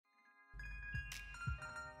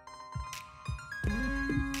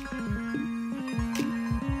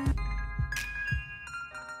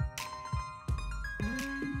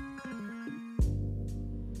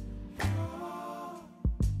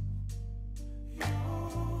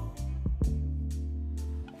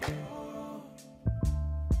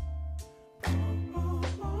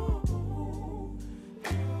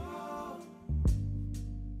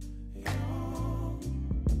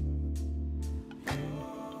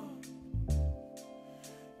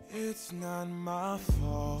It's not my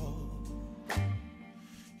fault.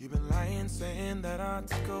 You've been lying, saying that I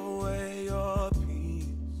took away your peace.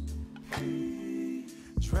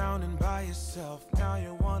 Drowning by yourself, now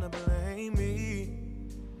you wanna blame me.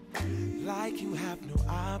 Like you have no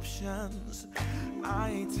options. I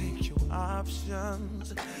ain't take your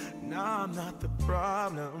options. Now I'm not the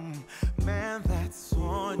problem. Man, that's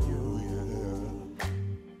on you, yeah.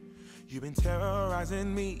 You've been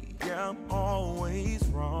terrorizing me, yeah, I'm always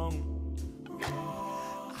wrong.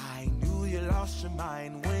 I knew you lost your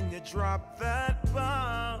mind when you dropped that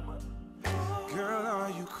bomb. Girl,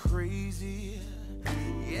 are you crazy?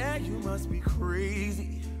 Yeah, you must be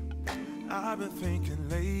crazy. I've been thinking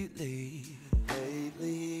lately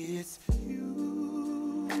it's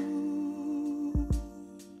you.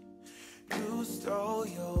 You stole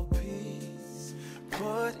your peace,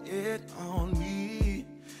 put it on me.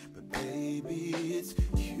 Baby, it's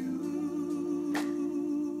you.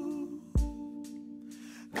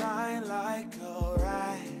 Lying like a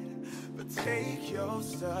rat, but take your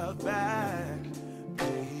stuff back.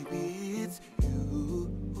 Baby, it's you.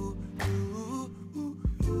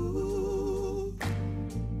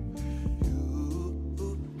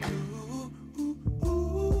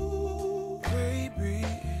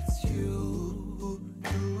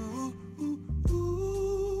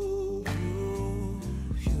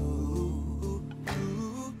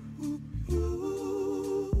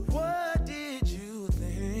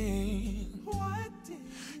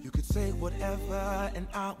 And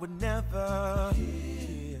I would never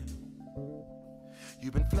hear.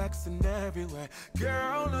 You've been flexing everywhere.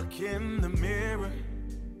 Girl, look in the mirror.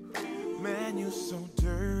 Man, you so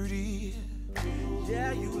dirty.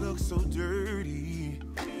 Yeah, you look so dirty.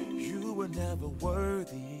 You were never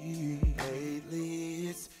worthy. Lately,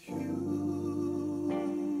 it's you.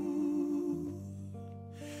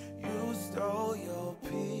 You stole your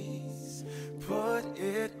peace, put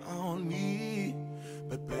it on me.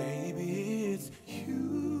 But baby, it's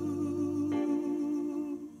you.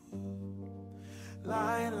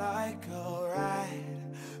 Lying like a rat,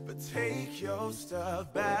 but take your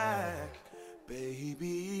stuff back.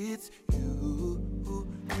 Baby, it's you.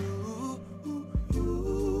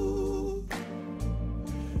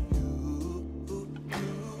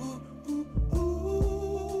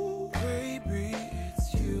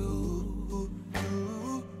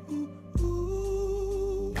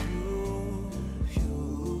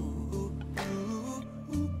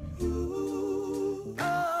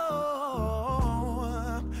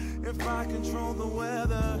 The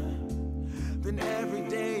weather, then every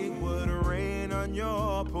day would rain on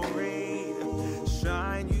your parade.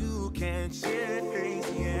 Shine you can't chase,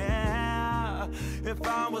 yeah. If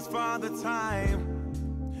I was Father Time,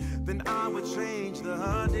 then I would change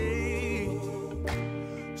the day.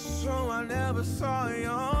 So I never saw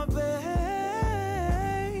your face.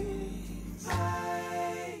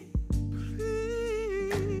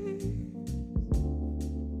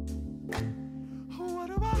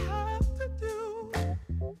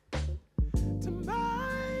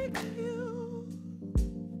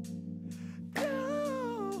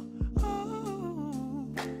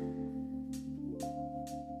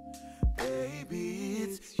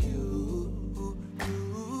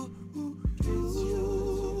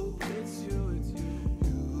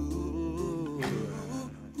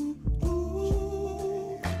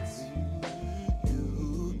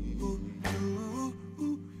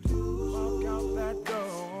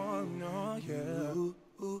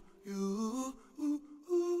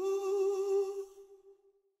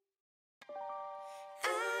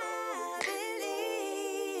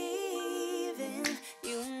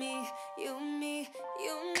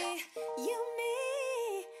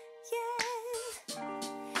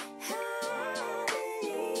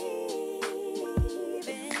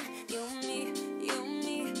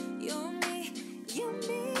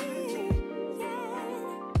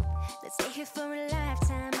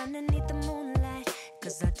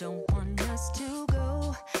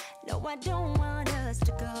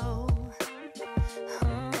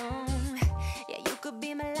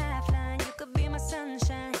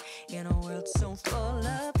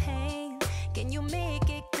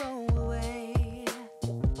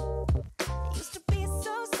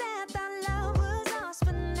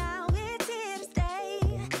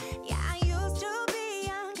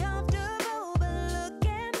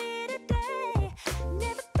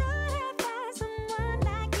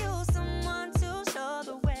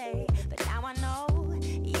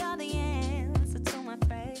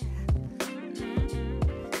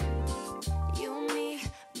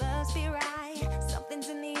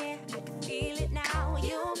 Feel it now,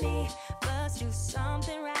 you and me, let's do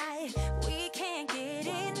something right. We can't get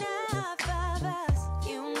enough.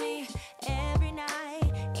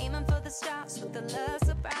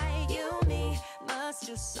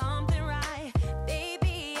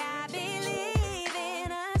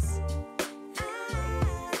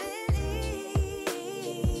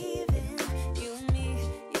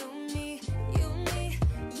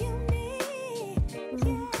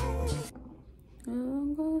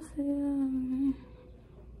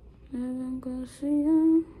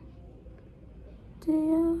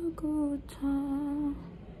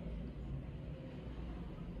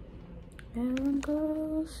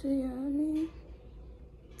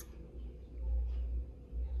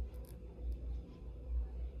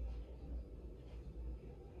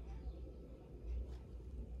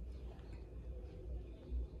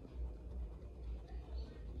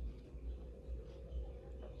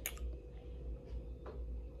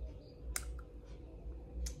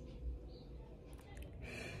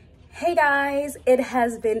 Hey guys, it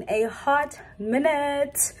has been a hot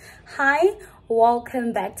minute. Hi,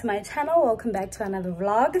 welcome back to my channel. Welcome back to another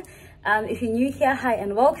vlog. If you're new here, hi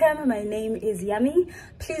and welcome. My name is Yummy.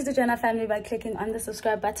 Please do join our family by clicking on the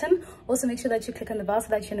subscribe button. Also make sure that you click on the bell so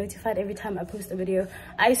that you're notified every time I post a video.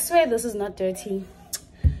 I swear this is not dirty.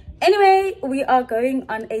 Anyway, we are going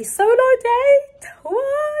on a solo date.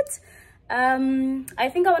 What? I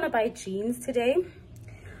think I want to buy jeans today.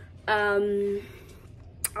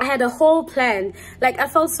 I had a whole plan. Like, I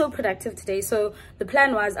felt so productive today. So the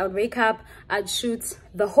plan was I would wake up, I'd shoot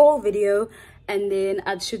the whole video, and then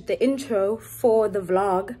I'd shoot the intro for the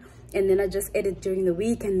vlog, and then I'd just edit during the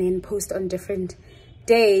week and then post on different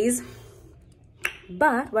days.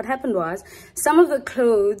 But what happened was some of the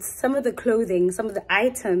clothes, some of the clothing, some of the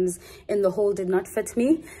items in the haul did not fit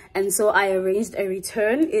me, and so I arranged a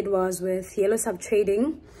return. It was with Yellow Sub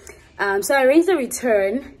Trading. So I arranged a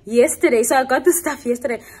return yesterday. So I got the stuff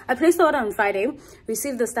yesterday. I placed the order on Friday,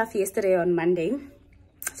 received the stuff yesterday on Monday.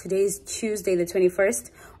 Today is Tuesday, the 21st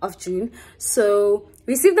of June. So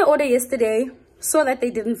received the order yesterday, saw that they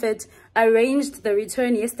didn't fit, arranged the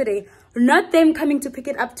return yesterday, not them coming to pick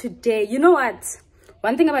it up today. You know what?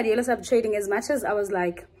 One thing about Yellow Sub Trading, as much as I was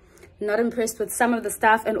like not impressed with some of the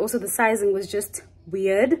stuff, and also the sizing was just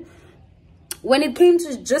weird, when it came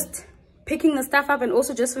to just picking the stuff up and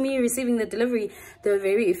also just for me receiving the delivery, they were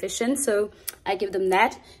very efficient, so I give them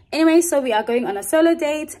that. Anyway, so we are going on a solo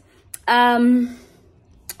date.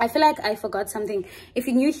 I feel like I forgot something. If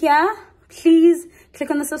you're new here, please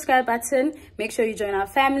click on the subscribe button, make sure you join our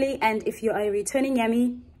family, and if you are a returning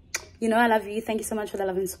Yummy, you know I love you. Thank you so much for the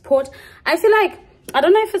love and support. I feel like, I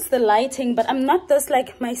don't know if it's the lighting, but I'm not this,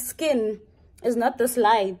 like, my skin is not this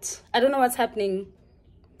light. I don't know what's happening.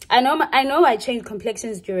 I know I change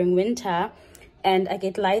complexions during winter and I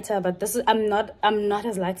get lighter, but this is I'm not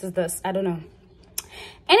as light as this. I don't know.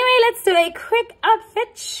 Anyway, let's do a quick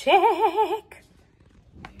outfit check.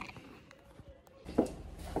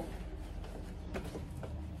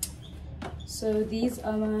 So these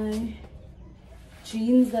are my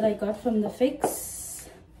jeans that I got from the Fix.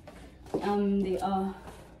 They are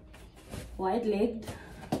wide-legged,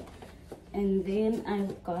 and then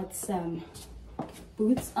I've got some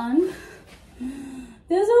boots on.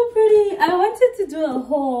 They're so pretty. I wanted to do a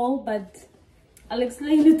haul, but I'll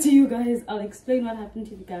explain it to you guys. I'll explain what happened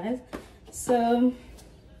to you guys. So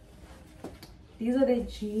these are the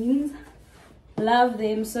jeans. Love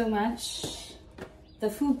them so much. The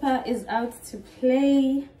fupa is out to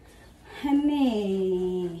play.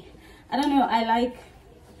 Honey, I don't know, I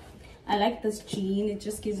like this jean. It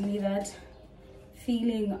just gives me that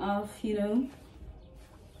feeling of, you know,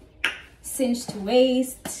 cinched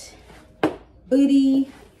waist, booty,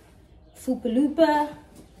 fupa loopa.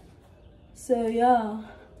 So yeah,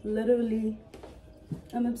 literally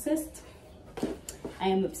I'm obsessed. I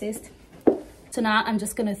am obsessed. So now I'm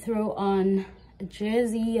just gonna throw on a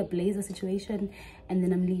jersey, a blazer situation, and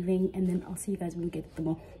then I'm leaving, and then I'll see you guys when we get to the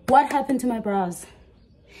mall. What happened to my bras,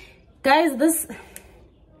 guys? This,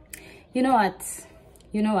 you know what,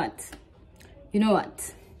 you know what, you know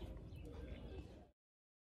what,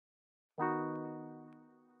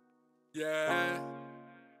 yeah,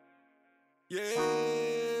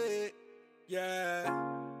 yeah, yeah,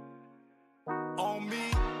 on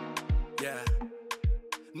me, yeah,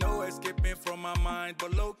 no escaping from my mind,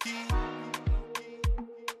 but low-key,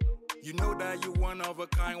 you know that you one of a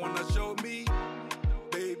kind, wanna show me,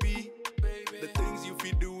 baby, the things you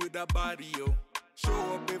feel do with that body, yo, show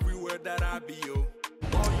up everywhere that I be, yo,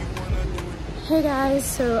 all you wanna do. Hey guys,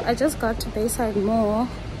 so I just got to Bayside Mall,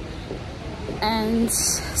 and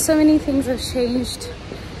so many things have changed,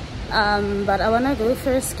 but I want to go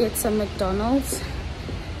first get some McDonald's,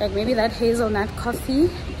 like maybe that hazelnut coffee.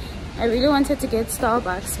 I really wanted to get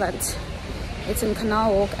Starbucks, but it's in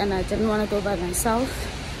Canal Walk and I didn't want to go by myself,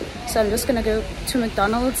 so I'm just gonna go to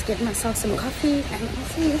McDonald's, get myself some coffee, and I'll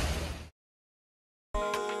see you.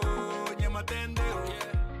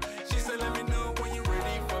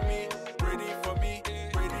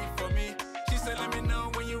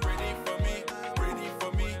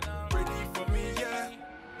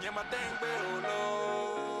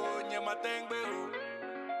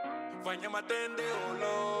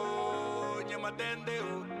 atende,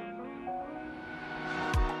 oh.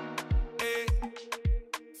 Hey,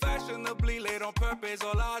 fashionably late on purpose,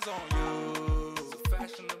 all eyes on you. So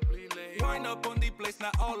fashionably late. Wind up on the place,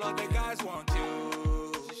 now all of the guys want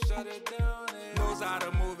you. She shut it down, knows how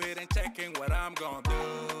to move it and checking what I'm gonna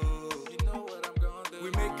do. You know what I'm gonna do.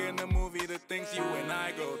 We making a movie, the things you and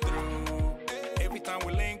I go through. Every time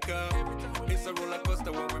we link up, it's a roller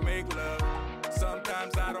coaster when we make love.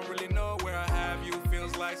 Sometimes I don't really know where I have you.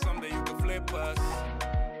 Feels like someday you could flip us.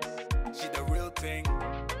 She the real thing,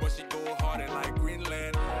 but she go harder like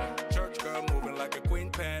Greenland. Church girl moving like a queen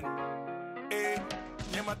pen. Hey,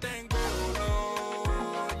 nyama tengo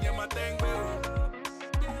no, nyama tengo,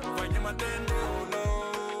 why nyama tengo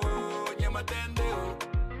no, nyama tengo.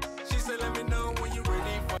 She said let me know when you're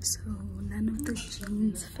ready for. So none of the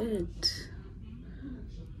jeans fit.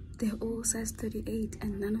 They're all size 38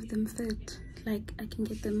 and none of them fit. Like I can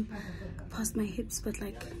get them past my hips, but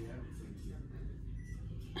like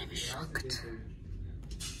I'm shocked.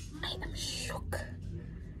 I am shook.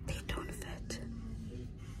 They don't fit.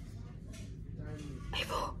 I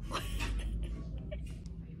will.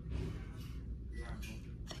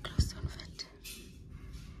 The clothes don't fit.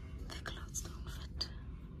 The clothes don't fit.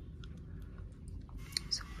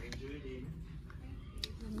 So pretty.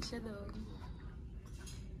 Let me show them.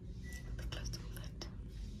 The clothes don't fit.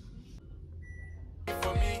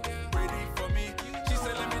 For me, ready for me. She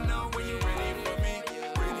said let me know when you're ready for me.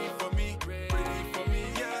 Ready for me, ready for me,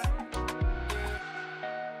 yeah.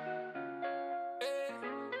 Hey,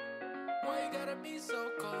 why you gotta be so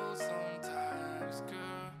cold sometimes,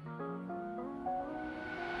 girl?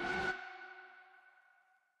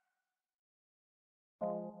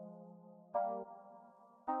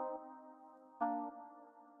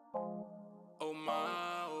 Oh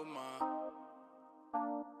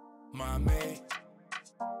my mate.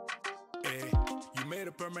 Hey, you made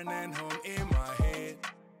a permanent home in my head.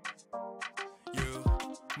 You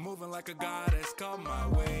moving like a goddess, come my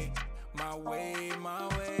way, my way, my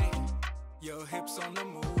way. Your hips on the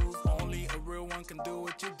move, only a real one can do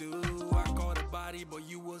what you do. I caught a body, but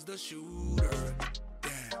you was the shooter.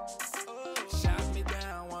 Damn, shot me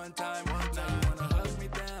down one time. Now you wanna hug me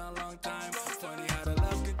down long time. Funny how the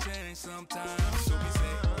love can change sometimes. So we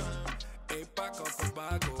say, hey, pack up a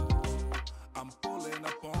bago. I'm pulling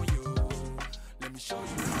up on you. Let me show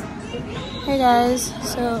you. Hey guys,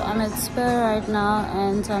 so I'm at Spur right now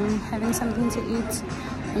and I'm having something to eat.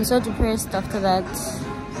 I'm so depressed after that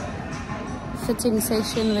fitting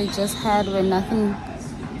session we just had where nothing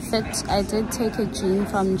fit. I did take a jean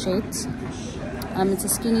from Jet. It's a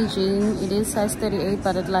skinny jean. It is size 38,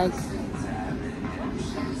 but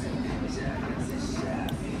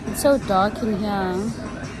it's so dark in here.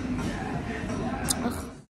 Ugh.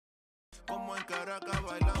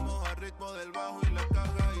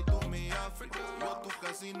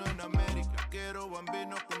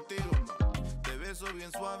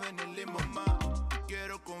 Bien suave en el limón más.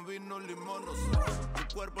 Quiero con vino limón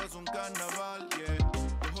Tu cuerpo es un carnaval, yeah.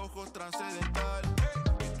 Tus ojos trascendental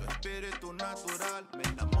y tu espíritu natural. Me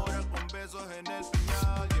enamora con besos en el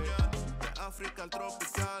final, yeah. De África al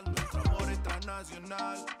tropical, nuestro amor es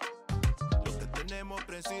transnacional. Lo que tenemos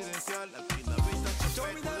presidencial, aquí la vista es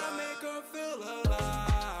espectacular.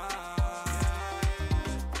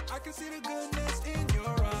 I can see the goodness in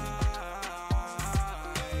your eyes.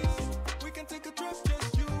 We can take a trip,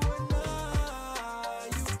 just you and I.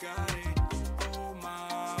 You got it. Oh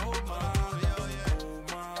my, oh my, oh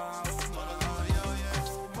my, oh my,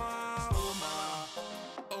 oh my,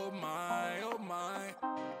 oh my, oh my.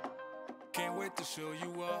 Can't wait to show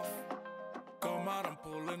you off. Come out, I'm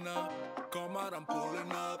pulling up. Come out, I'm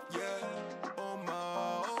pulling up, yeah. Oh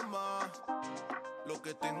my, lo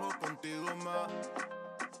que tengo contigo más.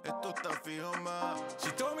 Esto está fijo más. She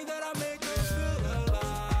told me that I make her feel alive.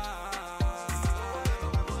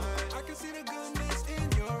 I can see the goodness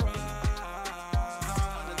in your eyes.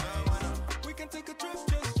 We can take a trip,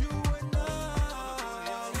 just you and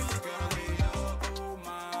I. You got me. Oh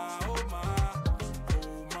my, oh my,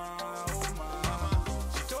 oh my, oh my.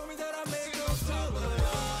 She told me that I make her feel alive.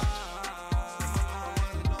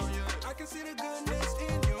 I can see the goodness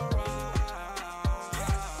in your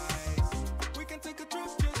eyes. We can take a trip.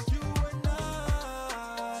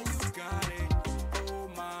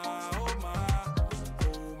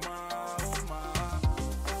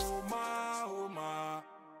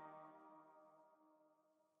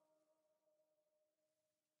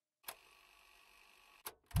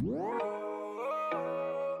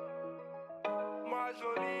 Ma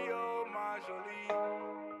jolie, oh ma jolie.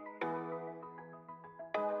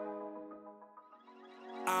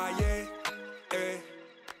 Ah yeah, eh.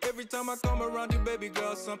 Every time I come around you, baby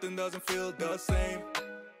girl, something doesn't feel the same.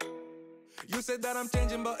 You said that I'm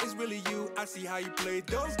changing, but it's really you. I see how you play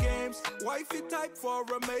those games. Wifey type for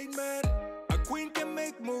a maid man. A queen can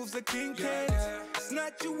make moves, a king can't.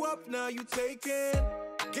 Snatch you up, now you taking.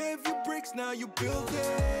 Gave you bricks, now you building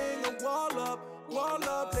a wall up, wall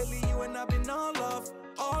up. Lately you and I've been all love,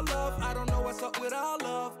 all love. I don't know what's up with our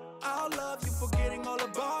love, you forgetting all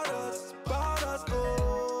about us,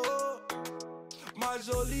 oh. My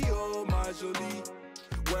jolie, oh my jolie,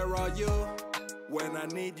 where are you? When I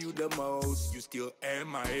need you the most, you still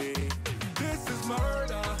MIA. This is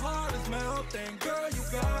murder, heart is melting. Girl, you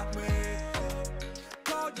got me.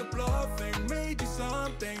 Called your bluffing, made you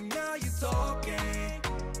something. Now you talking,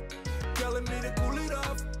 telling me to cool it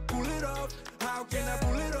off, cool it off. How can I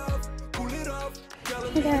pull it off, pull it off?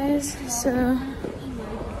 Hey guys, so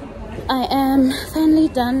I am finally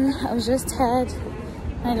done. I've just had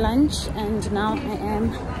my lunch and now I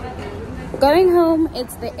am going home.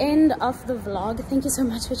 It's the end of the vlog. Thank you so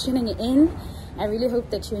much for tuning in. I really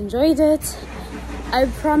hope that you enjoyed it. I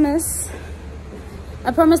promise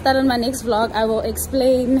that in my next vlog I will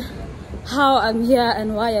explain how I'm here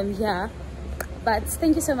and why I'm here. But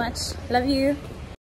thank you so much. Love you.